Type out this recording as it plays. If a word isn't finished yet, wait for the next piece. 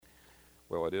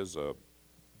Well, it is a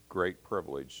great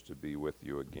privilege to be with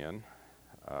you again.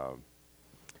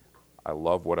 I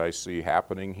love what I see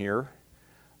happening here.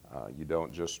 You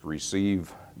don't just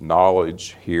receive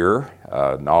knowledge here.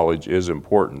 Knowledge is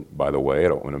important, by the way. I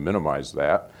don't want to minimize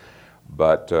that.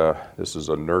 But this is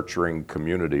a nurturing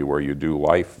community where you do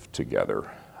life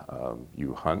together.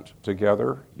 You hunt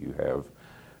together. You have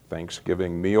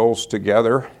Thanksgiving meals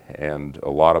together, and a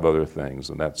lot of other things,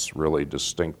 and that's really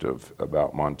distinctive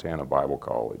about Montana Bible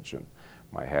College, and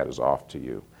my hat is off to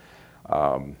you.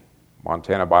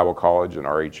 Montana Bible College and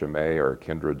RHMA are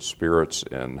kindred spirits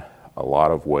in a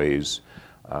lot of ways,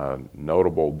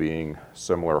 notable being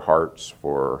similar hearts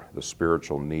for the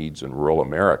spiritual needs in rural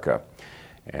America.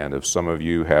 And if some of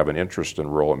you have an interest in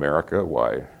rural America,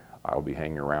 why, I'll be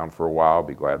hanging around for a while,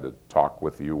 be glad to talk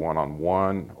with you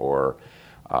one-on-one, or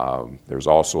there's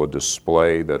also a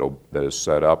display that is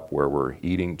set up where we're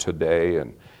eating today,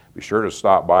 and be sure to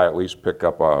stop by, at least pick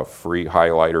up a free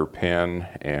highlighter pen,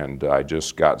 and I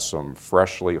just got some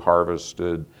freshly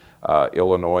harvested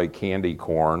Illinois candy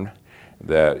corn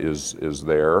that is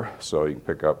there, so you can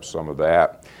pick up some of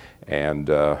that and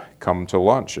come to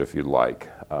lunch if you'd like.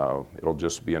 It'll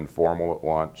just be informal at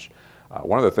lunch.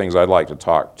 One of the things I'd like to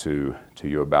talk to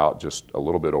you about just a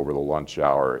little bit over the lunch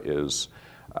hour is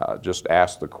just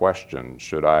ask the question,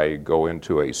 should I go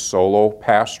into a solo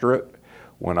pastorate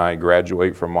when I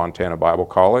graduate from Montana Bible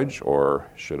College, or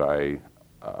should I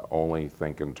only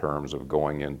think in terms of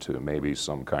going into maybe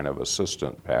some kind of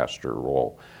assistant pastor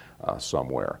role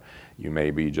somewhere? You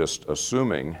may be just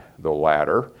assuming the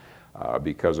latter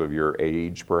because of your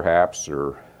age perhaps,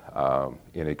 or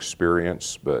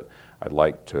inexperience, but I'd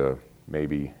like to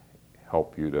maybe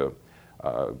help you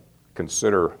to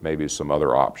consider maybe some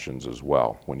other options as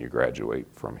well when you graduate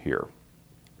from here.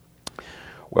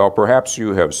 Well, perhaps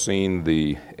you have seen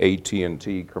the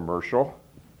AT&T commercial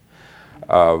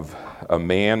of a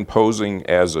man posing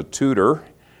as a tutor,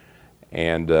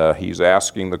 and he's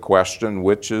asking the question,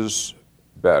 which is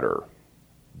better,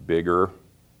 bigger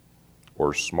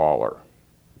or smaller?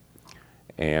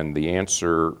 And the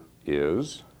answer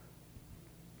is,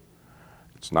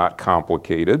 it's not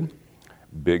complicated.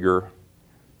 Bigger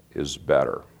is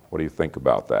better. What do you think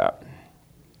about that?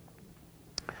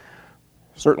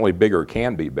 Certainly bigger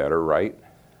can be better, right?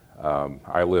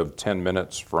 I live 10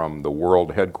 minutes from the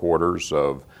world headquarters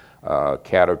of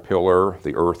Caterpillar,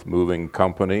 the earth-moving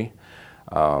company.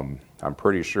 I'm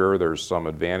pretty sure there's some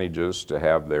advantages to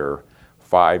have their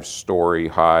 5-story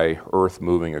high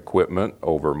earth-moving equipment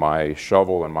over my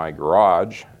shovel in my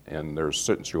garage, and there's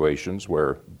situations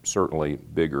where certainly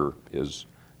bigger is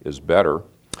better.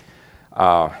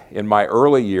 In my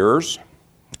early years,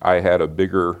 I had a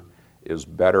bigger is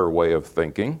better way of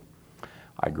thinking.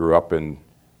 I grew up in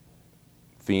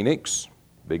Phoenix,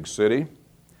 big city.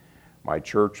 My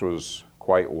church was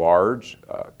quite large,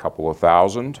 a couple of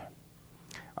thousand.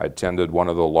 I attended one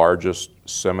of the largest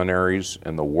seminaries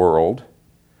in the world.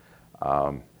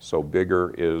 So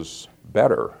bigger is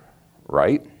better,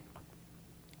 right?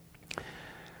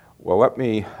 Well, let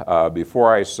me,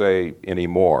 before I say any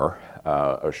more,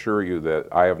 assure you that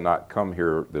I have not come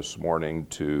here this morning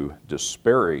to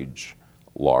disparage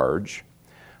large.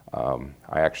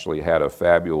 I actually had a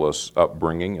fabulous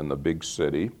upbringing in the big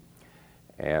city,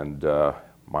 and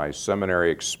my seminary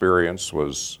experience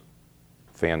was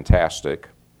fantastic,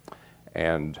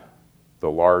 and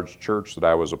the large church that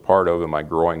I was a part of in my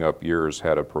growing up years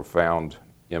had a profound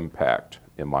impact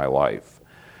in my life.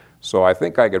 So I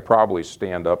think I could probably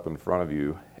stand up in front of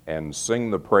you and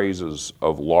sing the praises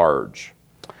of large.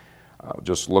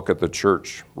 Just look at the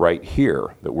church right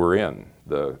here that we're in,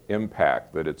 the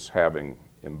impact that it's having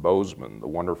in Bozeman, the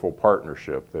wonderful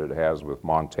partnership that it has with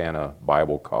Montana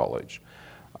Bible College.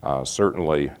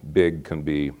 Certainly big can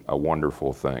be a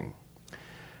wonderful thing.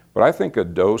 But I think a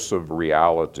dose of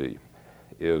reality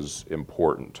is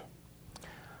important.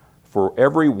 For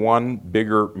every one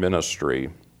bigger ministry,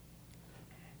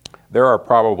 there are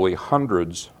probably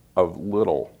hundreds of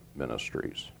little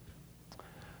ministries.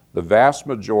 The vast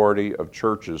majority of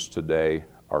churches today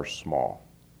are small.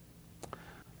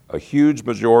 A huge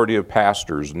majority of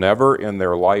pastors never in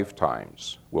their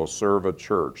lifetimes will serve a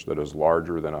church that is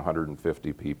larger than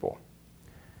 150 people.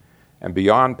 And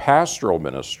beyond pastoral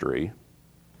ministry,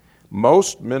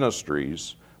 most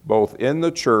ministries, both in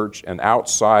the church and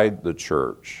outside the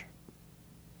church,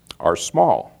 are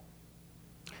small.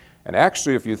 And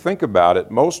actually, if you think about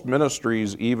it, most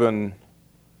ministries, even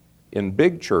in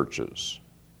big churches,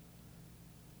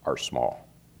 are small.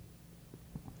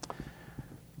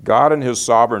 God in His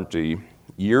sovereignty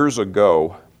years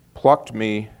ago plucked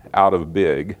me out of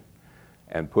big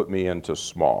and put me into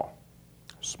small.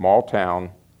 small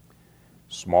town,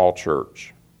 small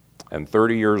church. And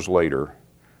 30 years later,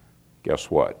 guess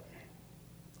what?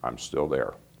 I'm still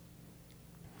there.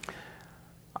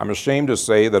 I'm ashamed to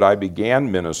say that I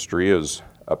began ministry as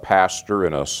a pastor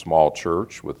in a small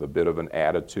church with a bit of an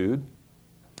attitude,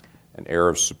 an air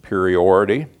of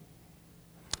superiority,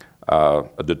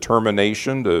 a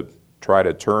determination to try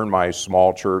to turn my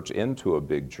small church into a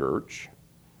big church,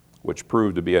 which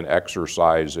proved to be an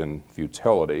exercise in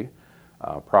futility,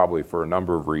 probably for a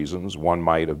number of reasons. One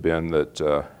might have been that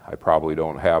I probably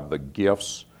don't have the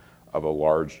gifts of a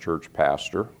large church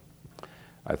pastor.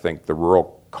 I think the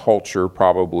rural culture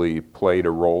probably played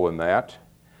a role in that,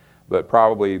 but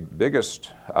probably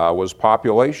biggest was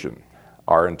population.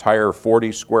 Our entire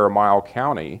 40 square mile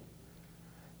county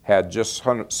had just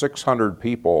 600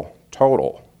 people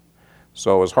total,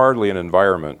 so it was hardly an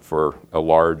environment for a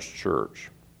large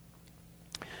church.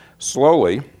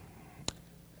 Slowly,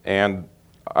 and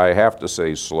I have to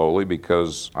say slowly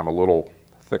because I'm a little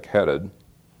thick-headed,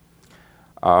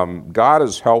 God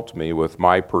has helped me with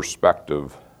my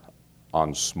perspective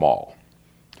on small.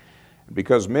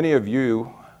 Because many of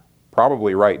you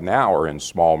probably right now are in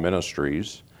small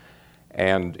ministries,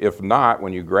 and if not,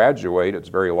 when you graduate, it's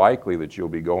very likely that you'll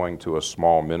be going to a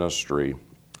small ministry.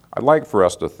 I'd like for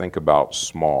us to think about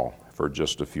small for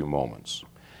just a few moments.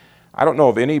 I don't know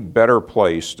of any better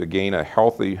place to gain a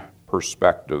healthy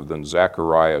perspective than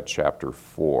Zechariah chapter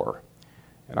 4.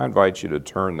 And I invite you to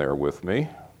turn there with me.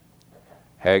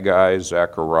 Haggai,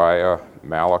 Zechariah,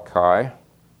 Malachi.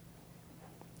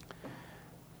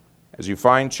 As you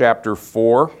find chapter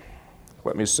 4,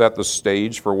 let me set the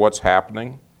stage for what's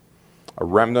happening. A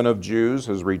remnant of Jews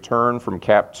has returned from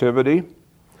captivity,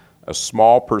 a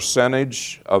small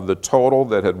percentage of the total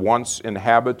that had once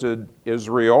inhabited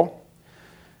Israel.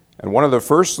 And one of the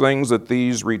first things that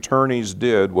these returnees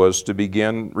did was to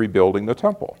begin rebuilding the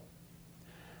temple.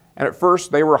 And at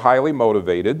first they were highly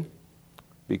motivated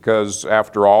because,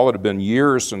 after all, it had been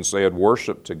years since they had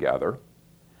worshiped together.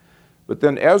 But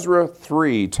then Ezra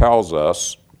 3 tells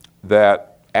us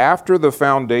that after the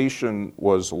foundation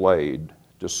was laid,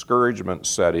 discouragement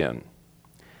set in.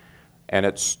 And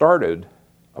it started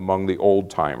among the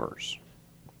old-timers.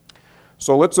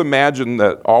 So let's imagine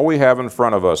that all we have in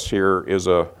front of us here is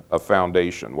a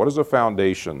foundation. What does a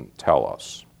foundation tell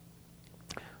us?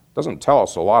 It doesn't tell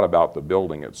us a lot about the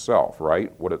building itself,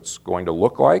 right? What it's going to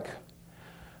look like.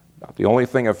 The only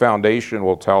thing a foundation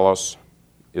will tell us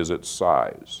is its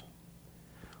size.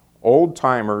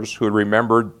 Old-timers who had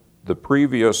remembered the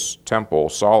previous temple,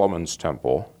 Solomon's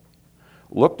temple,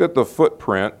 looked at the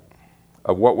footprint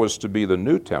of what was to be the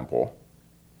new temple,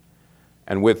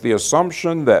 and with the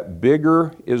assumption that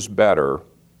bigger is better,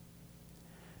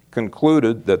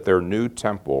 concluded that their new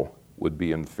temple would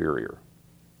be inferior.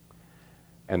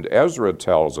 And Ezra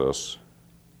tells us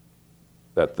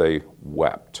that they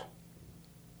wept.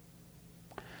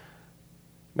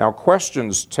 Now,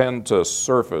 questions tend to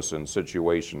surface in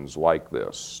situations like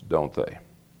this, don't they?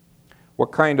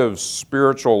 What kind of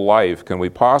spiritual life can we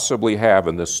possibly have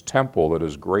in this temple that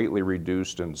is greatly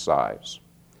reduced in size?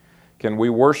 Can we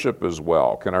worship as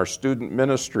well? Can our student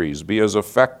ministries be as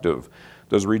effective?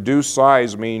 Does reduced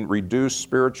size mean reduced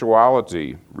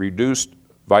spirituality, reduced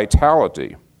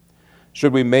vitality?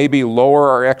 Should we maybe lower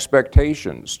our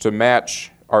expectations to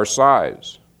match our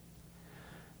size?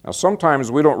 Now,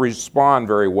 sometimes we don't respond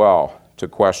very well to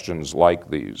questions like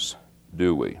these,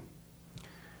 do we?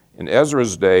 In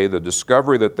Ezra's day, the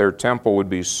discovery that their temple would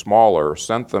be smaller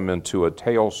sent them into a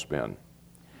tailspin.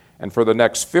 And for the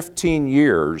next 15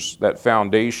 years, that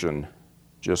foundation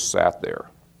just sat there.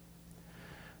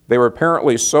 They were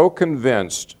apparently so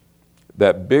convinced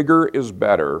that bigger is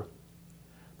better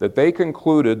that they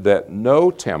concluded that no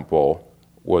temple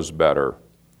was better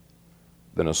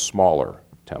than a smaller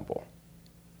temple.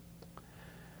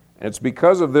 And it's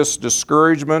because of this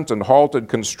discouragement and halted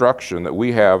construction that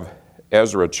we have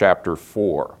Ezra chapter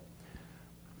 4.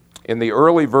 In the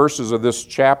early verses of this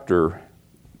chapter,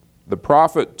 the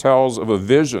prophet tells of a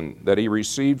vision that he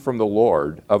received from the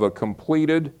Lord of a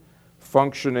completed,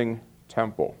 functioning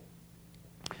temple.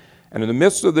 And in the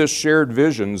midst of this shared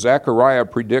vision, Zechariah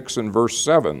predicts in verse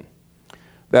 7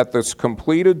 that this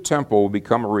completed temple will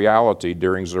become a reality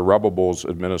during Zerubbabel's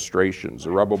administration.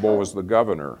 Zerubbabel was the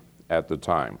governor at the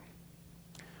time.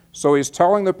 So he's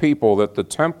telling the people that the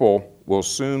temple will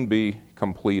soon be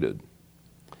completed.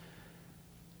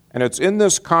 And it's in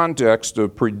this context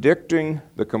of predicting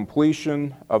the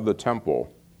completion of the temple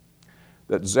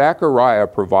that Zechariah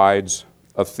provides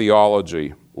a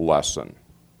theology lesson.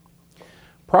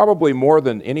 Probably more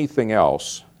than anything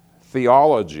else,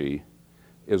 theology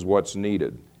is what's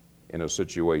needed in a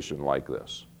situation like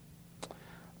this.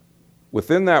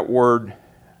 Within that word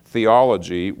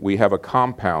theology, we have a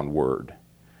compound word.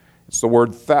 It's the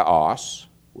word theos,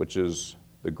 which is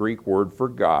the Greek word for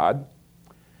God,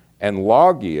 and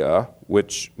logia,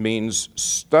 which means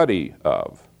study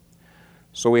of.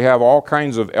 So we have all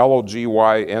kinds of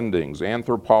L-O-G-Y endings: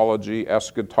 anthropology,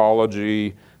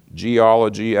 eschatology,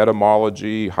 geology,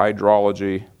 etymology,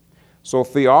 hydrology. So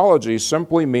theology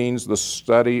simply means the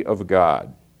study of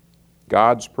God,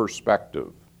 God's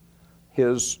perspective,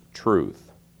 His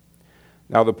truth.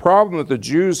 Now the problem that the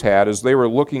Jews had is they were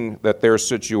looking at their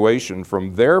situation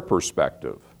from their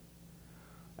perspective.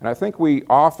 And I think we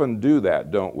often do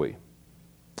that, don't we?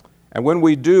 And when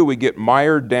we do, we get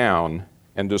mired down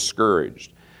and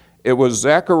discouraged. It was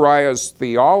Zechariah's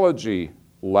theology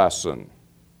lesson,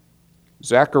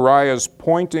 Zechariah's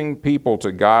pointing people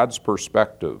to God's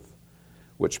perspective,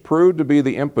 which proved to be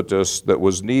the impetus that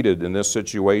was needed in this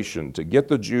situation to get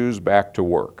the Jews back to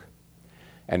work.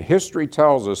 And history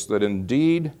tells us that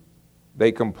indeed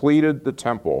they completed the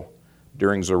temple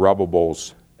during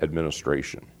Zerubbabel's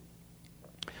administration.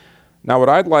 Now, what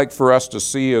I'd like for us to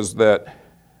see is that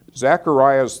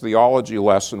Zechariah's theology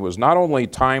lesson was not only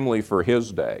timely for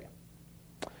his day,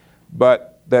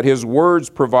 but that his words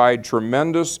provide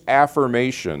tremendous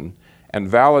affirmation and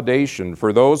validation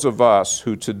for those of us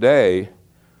who today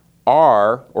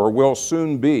are or will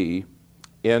soon be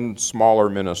in smaller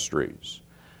ministries.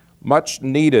 Much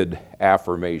needed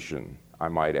affirmation, I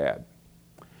might add.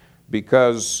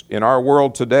 Because in our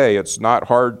world today, it's not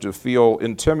hard to feel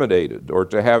intimidated or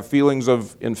to have feelings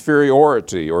of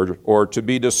inferiority or to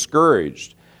be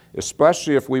discouraged,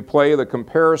 especially if we play the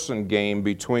comparison game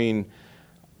between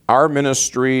our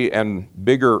ministry and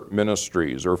bigger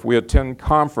ministries, or if we attend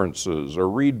conferences or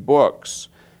read books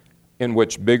in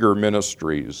which bigger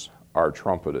ministries are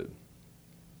trumpeted.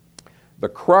 The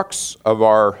crux of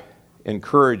our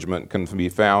encouragement can be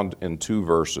found in two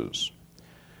verses.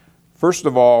 First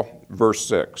of all, verse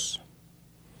 6,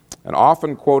 an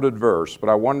often quoted verse, but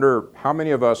I wonder how many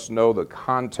of us know the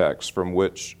context from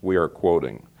which we are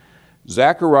quoting.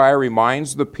 Zechariah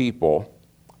reminds the people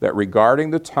that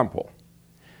regarding the temple,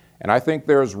 and I think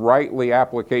there's rightly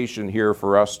application here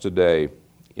for us today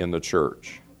in the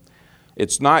church,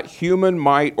 it's not human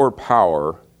might or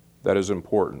power that is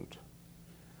important,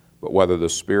 but whether the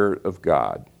Spirit of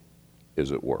God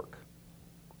is at work.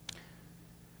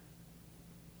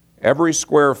 Every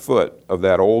square foot of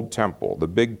that old temple, the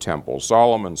big temple,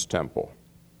 Solomon's temple,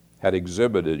 had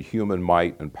exhibited human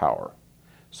might and power.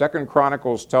 2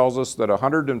 Chronicles tells us that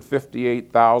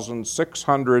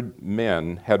 158,600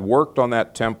 men had worked on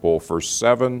that temple for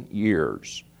 7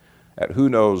 years at who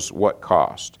knows what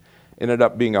cost. Ended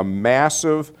up being a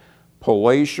massive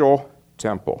palatial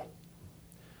temple.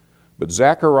 But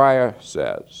Zechariah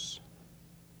says,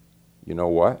 you know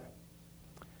what?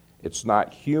 It's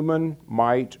not human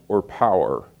might or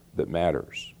power that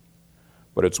matters,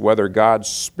 but it's whether God's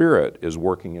Spirit is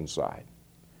working inside,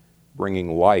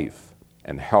 bringing life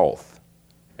and health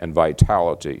and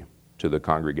vitality to the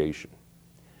congregation.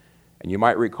 And you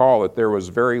might recall that there was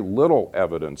very little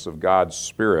evidence of God's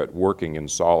Spirit working in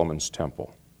Solomon's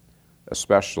temple,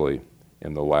 especially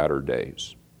in the latter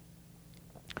days.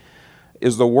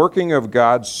 Is the working of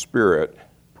God's Spirit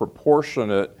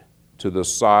proportionate to the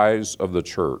size of the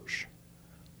church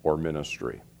or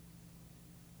ministry?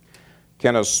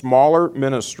 Can a smaller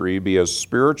ministry be as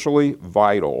spiritually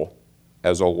vital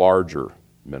as a larger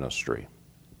ministry?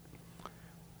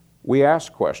 We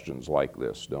ask questions like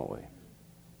this, don't we?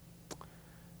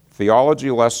 Theology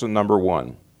lesson number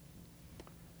 1.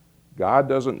 God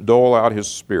doesn't dole out His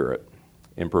Spirit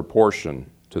in proportion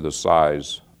to the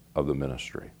size of the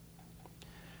ministry.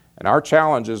 And our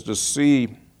challenge is to see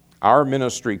our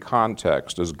ministry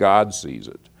context as God sees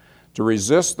it, to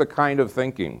resist the kind of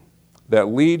thinking that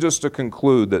leads us to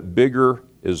conclude that bigger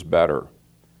is better,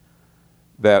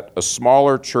 that a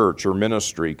smaller church or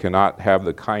ministry cannot have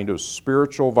the kind of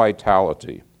spiritual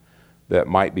vitality that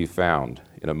might be found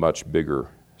in a much bigger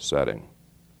setting.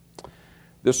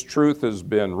 This truth has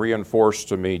been reinforced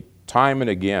to me time and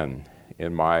again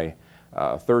in my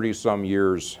 30-some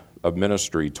years of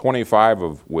ministry, 25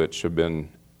 of which have been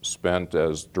spent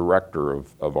as director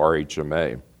of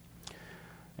RHMA.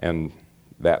 And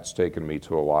that's taken me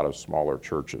to a lot of smaller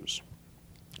churches.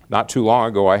 Not too long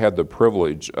ago, I had the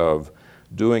privilege of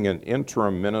doing an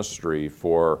interim ministry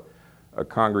for a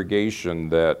congregation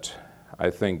that I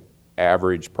think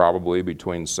averaged probably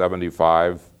between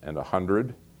 75 and 100.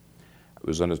 It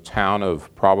was in a town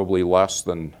of probably less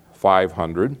than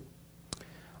 500.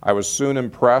 I was soon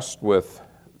impressed with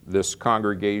this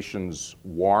congregation's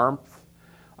warmth,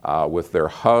 with their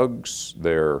hugs,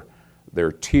 their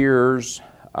tears,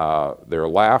 their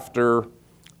laughter,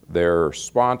 their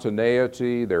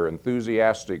spontaneity, their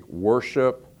enthusiastic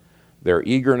worship, their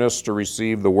eagerness to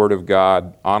receive the Word of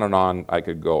God, on and on I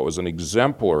could go. It was an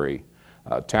exemplary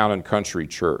town and country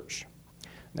church.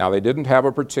 Now, they didn't have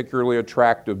a particularly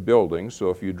attractive building, so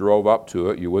if you drove up to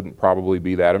it, you wouldn't probably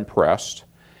be that impressed.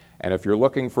 And if you're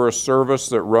looking for a service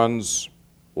that runs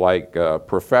like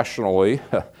professionally,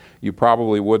 you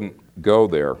probably wouldn't go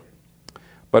there.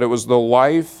 But it was the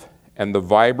life and the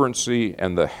vibrancy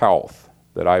and the health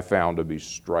that I found to be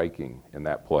striking in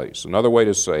that place. Another way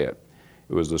to say it,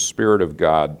 it was the Spirit of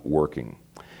God working.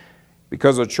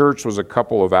 Because the church was a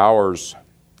couple of hours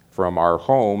from our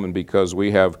home, and because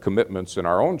we have commitments in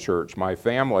our own church, my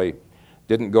family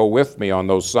didn't go with me on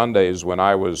those Sundays when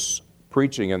I was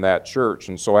preaching in that church.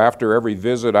 And so after every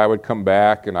visit, I would come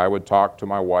back and I would talk to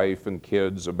my wife and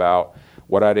kids about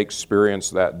what I'd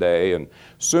experienced that day. And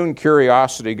soon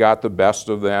curiosity got the best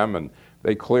of them, and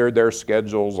they cleared their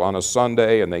schedules on a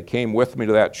Sunday, and they came with me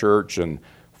to that church. And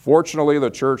fortunately, the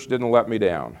church didn't let me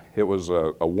down. It was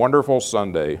a wonderful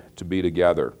Sunday to be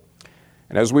together.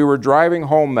 And as we were driving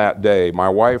home that day, my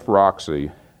wife,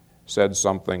 Roxy, said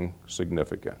something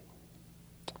significant.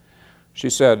 She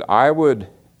said, "I would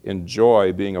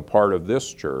enjoy being a part of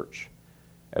this church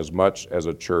as much as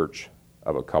a church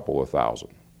of a couple of thousand."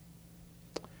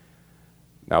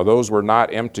 Now, those were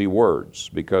not empty words,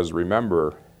 because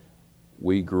remember,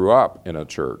 we grew up in a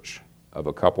church of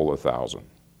a couple of thousand.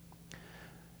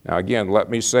 Now, again, let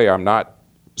me say, I'm not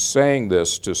saying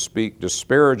this to speak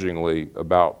disparagingly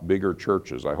about bigger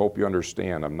churches. I hope you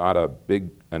understand I'm not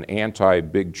an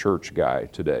anti-big church guy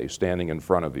today standing in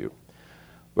front of you,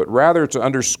 but rather to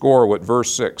underscore what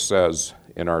verse 6 says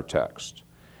in our text,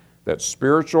 that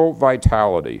spiritual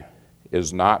vitality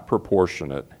is not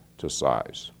proportionate to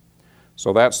size.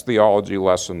 So that's theology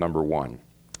lesson number 1.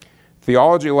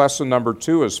 Theology lesson number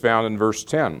 2 is found in verse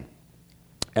 10.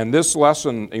 And this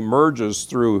lesson emerges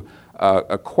through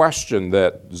a question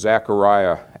that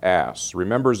Zechariah asks.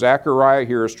 Remember, Zechariah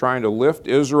here is trying to lift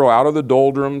Israel out of the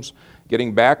doldrums,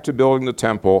 getting back to building the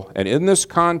temple. And in this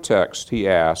context, he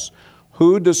asks,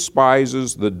 who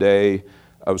despises the day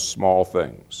of small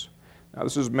things? Now,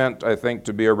 this is meant, I think,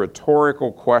 to be a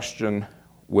rhetorical question,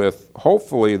 with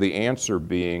hopefully the answer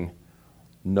being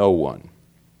no one.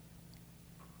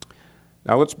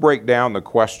 Now, let's break down the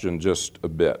question just a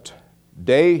bit.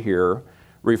 Day here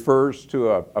refers to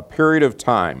a period of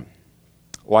time,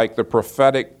 like the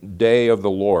prophetic day of the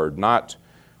Lord, not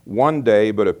one day,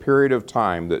 but a period of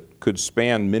time that could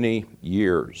span many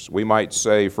years. We might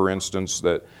say, for instance,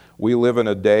 that we live in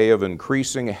a day of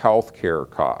increasing health care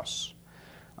costs,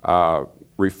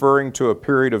 referring to a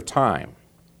period of time.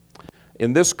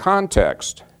 In this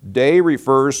context, day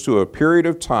refers to a period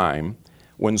of time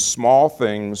when small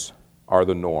things are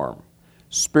the norm.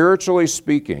 Spiritually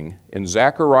speaking, in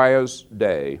Zechariah's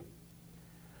day,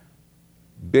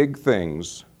 big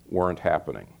things weren't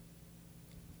happening.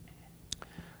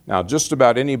 Now, just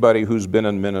about anybody who's been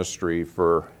in ministry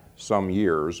for some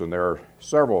years, and there are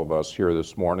several of us here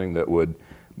this morning that would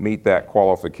meet that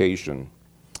qualification,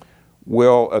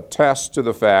 will attest to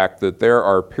the fact that there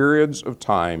are periods of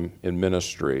time in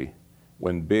ministry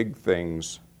when big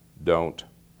things don't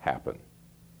happen.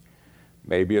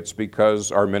 Maybe it's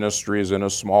because our ministry is in a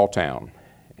small town,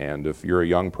 and if you're a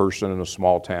young person in a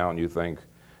small town, you think,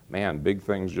 man, big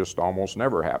things just almost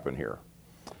never happen here.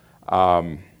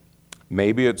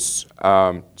 Maybe it's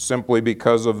simply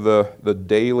because of the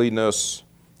dailiness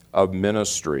of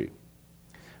ministry.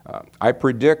 I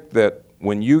predict that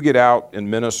when you get out in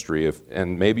ministry,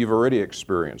 and maybe you've already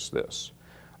experienced this,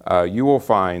 you will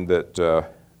find that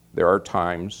there are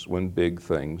times when big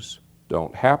things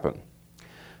don't happen.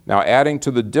 Now, adding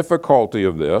to the difficulty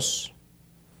of this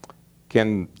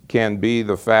can be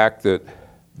the fact that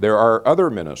there are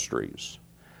other ministries.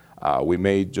 We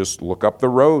may just look up the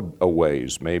road a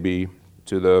ways, maybe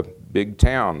to the big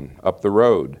town up the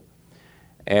road,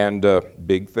 and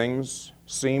big things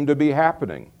seem to be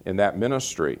happening in that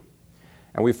ministry.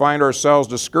 And we find ourselves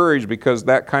discouraged because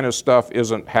that kind of stuff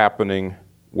isn't happening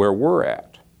where we're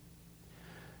at.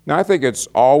 Now, I think it's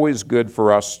always good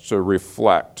for us to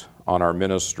reflect on our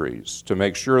ministries, to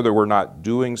make sure that we're not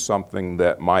doing something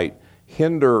that might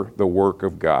hinder the work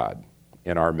of God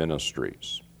in our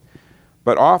ministries.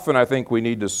 But often I think we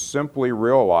need to simply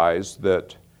realize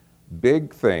that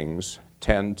big things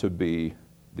tend to be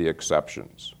the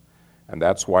exceptions, and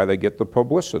that's why they get the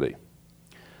publicity.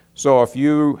 So if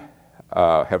you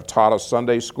have taught a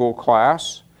Sunday school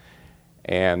class,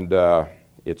 and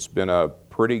it's been a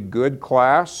pretty good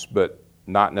class, but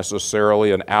not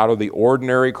necessarily an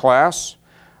out-of-the-ordinary class,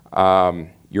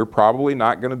 you're probably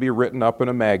not going to be written up in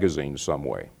a magazine some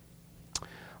way.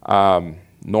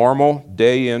 Normal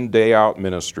day-in, day-out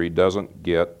ministry doesn't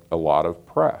get a lot of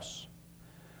press.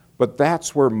 But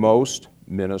that's where most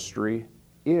ministry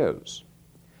is.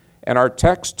 And our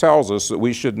text tells us that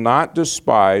we should not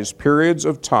despise periods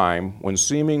of time when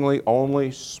seemingly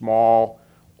only small,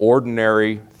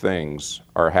 ordinary things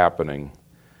are happening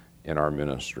in our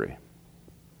ministry.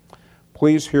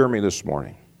 Please hear me this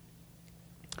morning.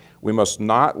 We must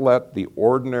not let the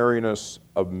ordinariness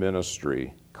of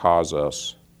ministry cause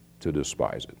us to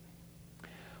despise it.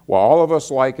 While all of us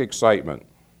like excitement,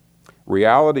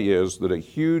 reality is that a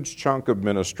huge chunk of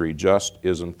ministry just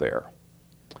isn't there.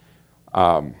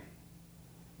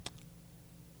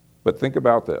 But think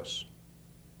about this.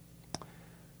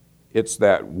 It's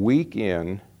that week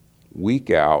in,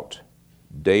 week out,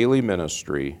 daily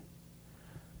ministry,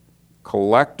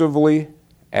 collectively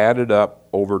added up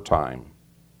over time,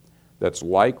 that's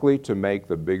likely to make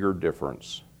the bigger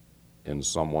difference in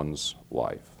someone's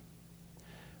life.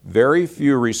 Very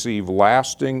few receive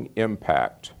lasting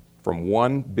impact from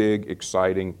one big,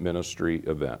 exciting ministry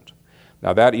event.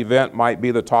 Now, that event might be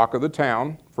the talk of the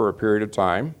town for a period of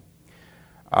time.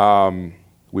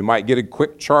 We might get a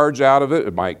quick charge out of it.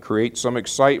 It might create some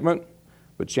excitement,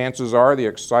 but chances are the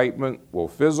excitement will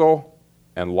fizzle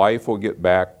and life will get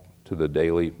back to the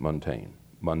daily mundane.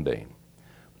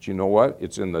 But you know what?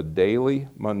 It's in the daily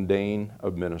mundane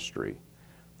of ministry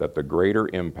that the greater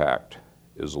impact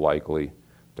is likely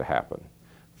to happen.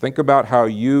 Think about how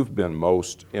you've been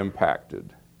most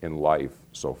impacted in life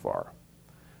so far.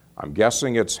 I'm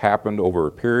guessing it's happened over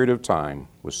a period of time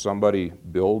with somebody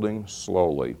building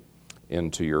slowly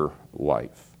into your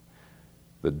life.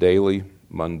 The daily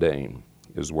mundane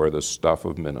is where the stuff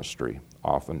of ministry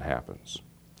often happens.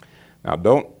 Now,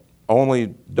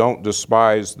 don't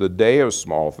despise the day of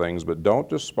small things, but don't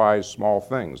despise small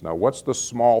things. Now, what's the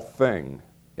small thing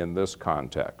in this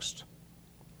context?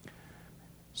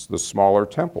 It's the smaller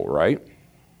temple, right?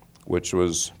 Which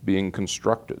was being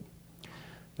constructed.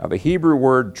 Now, the Hebrew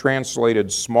word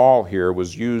translated small here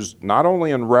was used not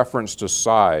only in reference to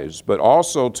size, but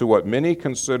also to what many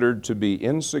considered to be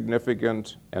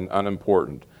insignificant and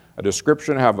unimportant. A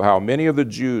description of how many of the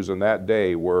Jews in that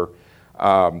day were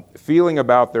feeling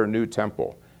about their new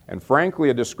temple. And frankly,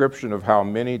 a description of how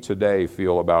many today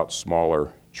feel about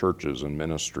smaller churches and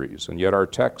ministries. And yet our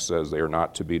text says they are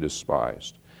not to be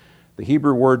despised. The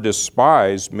Hebrew word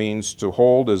despise means to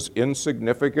hold as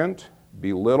insignificant,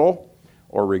 belittle,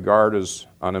 or regard as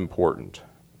unimportant.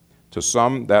 To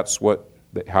some, that's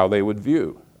how they would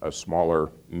view a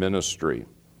smaller ministry.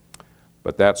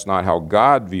 But that's not how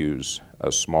God views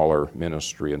a smaller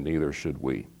ministry, and neither should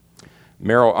we.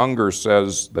 Merrill Unger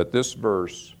says that this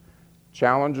verse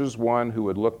challenges one who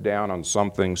would look down on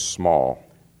something small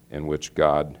in which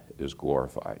God is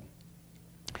glorified.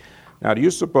 Now, do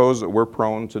you suppose that we're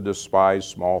prone to despise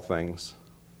small things?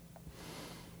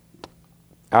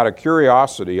 Out of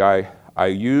curiosity, I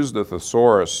used the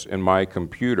thesaurus in my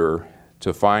computer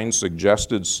to find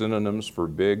suggested synonyms for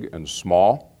big and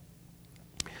small.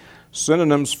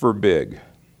 Synonyms for big: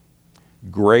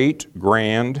 great,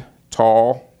 grand,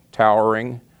 tall,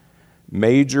 towering,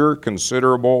 major,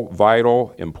 considerable,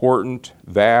 vital, important,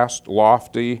 vast,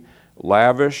 lofty,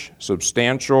 lavish,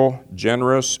 substantial,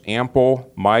 generous,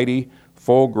 ample, mighty,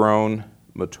 full-grown,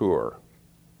 mature.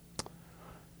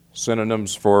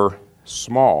 Synonyms for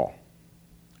small.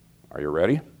 Are you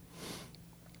ready?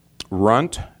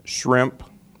 Runt, shrimp,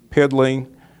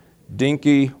 piddling,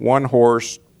 dinky, one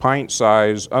horse, pint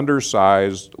size,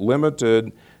 undersized,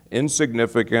 limited,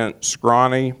 insignificant,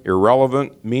 scrawny,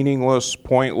 irrelevant, meaningless,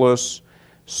 pointless,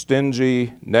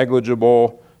 stingy,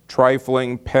 negligible,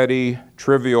 trifling, petty,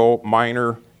 trivial,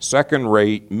 minor,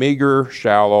 second-rate, meager,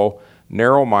 shallow,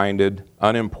 narrow-minded,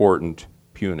 unimportant,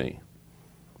 puny.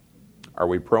 Are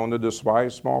we prone to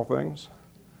despise small things?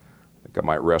 I think I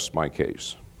might rest my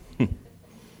case.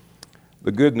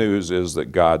 The good news is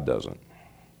that God doesn't.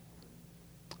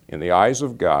 In the eyes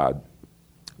of God,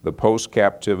 the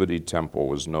post-captivity temple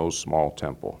was no small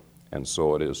temple, and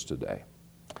so it is today.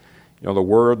 You know, the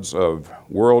words of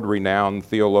world-renowned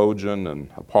theologian and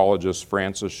apologist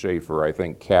Francis Schaeffer, I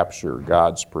think, capture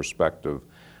God's perspective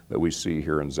that we see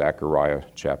here in Zechariah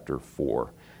chapter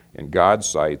 4. In God's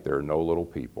sight, there are no little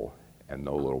people and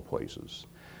no little places.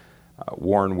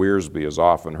 Warren Wiersbe is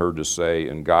often heard to say,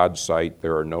 in God's sight,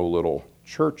 there are no little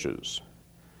churches.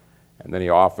 And then he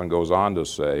often goes on to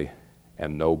say,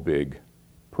 and no big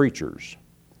preachers.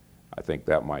 I think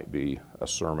that might be a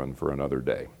sermon for another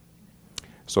day.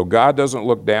 So God doesn't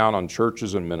look down on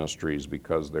churches and ministries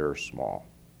because they're small,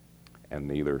 and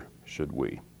neither should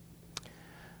we.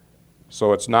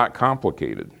 So it's not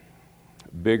complicated.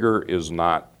 Bigger is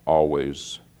not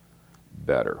always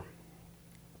better.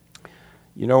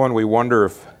 You know, when we wonder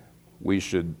if we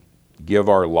should give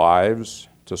our lives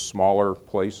to smaller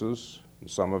places, and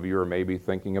some of you are maybe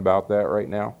thinking about that right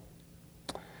now.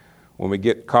 When we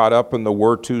get caught up in the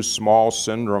we're too small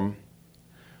syndrome,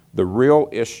 the real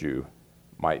issue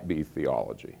might be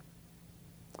theology,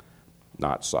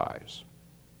 not size.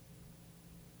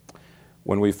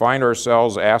 When we find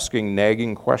ourselves asking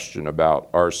nagging questions about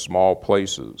our small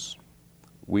places,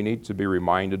 we need to be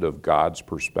reminded of God's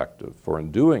perspective, for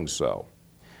in doing so,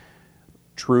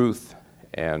 truth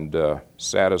and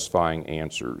satisfying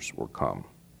answers will come.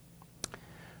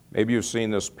 Maybe you've seen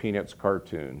this Peanuts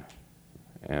cartoon,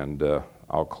 and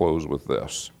I'll close with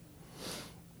this.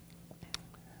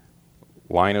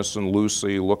 Linus and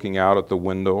Lucy looking out at the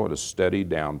window at a steady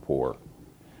downpour.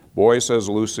 Boy, says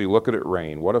Lucy, look at it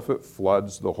rain. What if it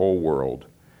floods the whole world?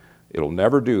 It'll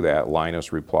never do that,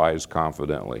 Linus replies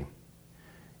confidently.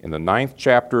 In the 9th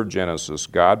chapter of Genesis,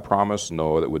 God promised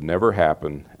Noah that would never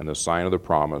happen, and the sign of the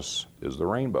promise is the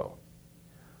rainbow.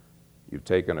 You've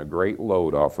taken a great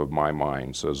load off of my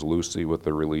mind, says Lucy with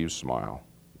a relieved smile.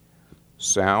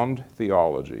 Sound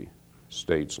theology,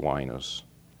 states Linus,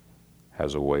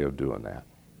 has a way of doing that.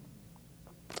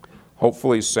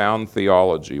 Hopefully, sound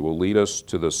theology will lead us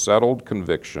to the settled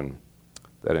conviction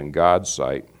that in God's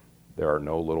sight, there are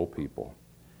no little people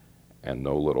and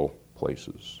no little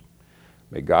places.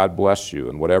 May God bless you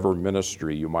in whatever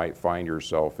ministry you might find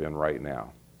yourself in right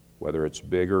now, whether it's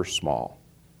big or small.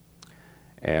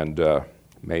 And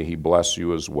may He bless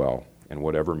you as well in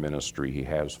whatever ministry He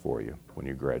has for you when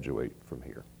you graduate from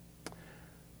here.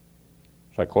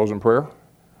 Should I close in prayer?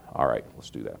 All right, let's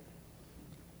do that.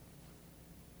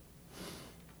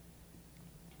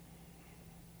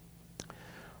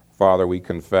 Father, we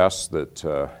confess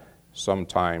that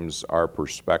sometimes our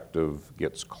perspective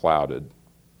gets clouded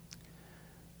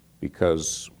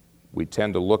because we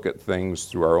tend to look at things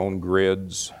through our own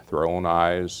grids, through our own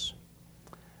eyes,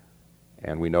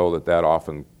 and we know that that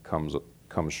often comes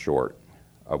short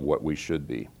of what we should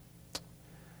be.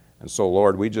 And so,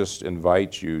 Lord, we just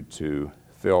invite you to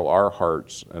fill our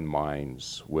hearts and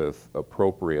minds with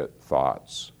appropriate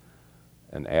thoughts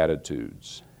and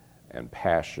attitudes and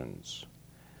passions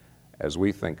as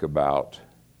we think about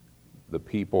the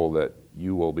people that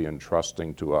you will be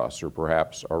entrusting to us, or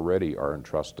perhaps already are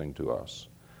entrusting to us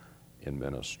in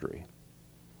ministry.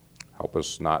 Help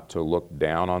us not to look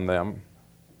down on them,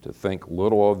 to think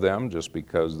little of them just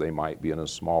because they might be in a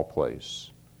small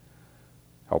place.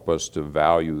 Help us to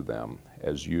value them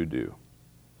as you do,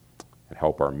 and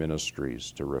help our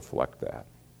ministries to reflect that.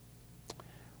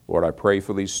 Lord, I pray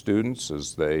for these students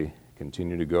as they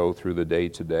continue to go through the day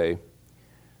today.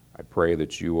 I pray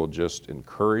that you will just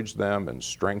encourage them and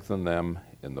strengthen them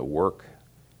in the work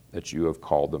that you have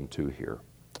called them to here.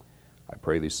 I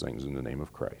pray these things in the name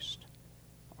of Christ.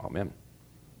 Amen.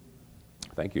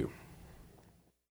 Thank you.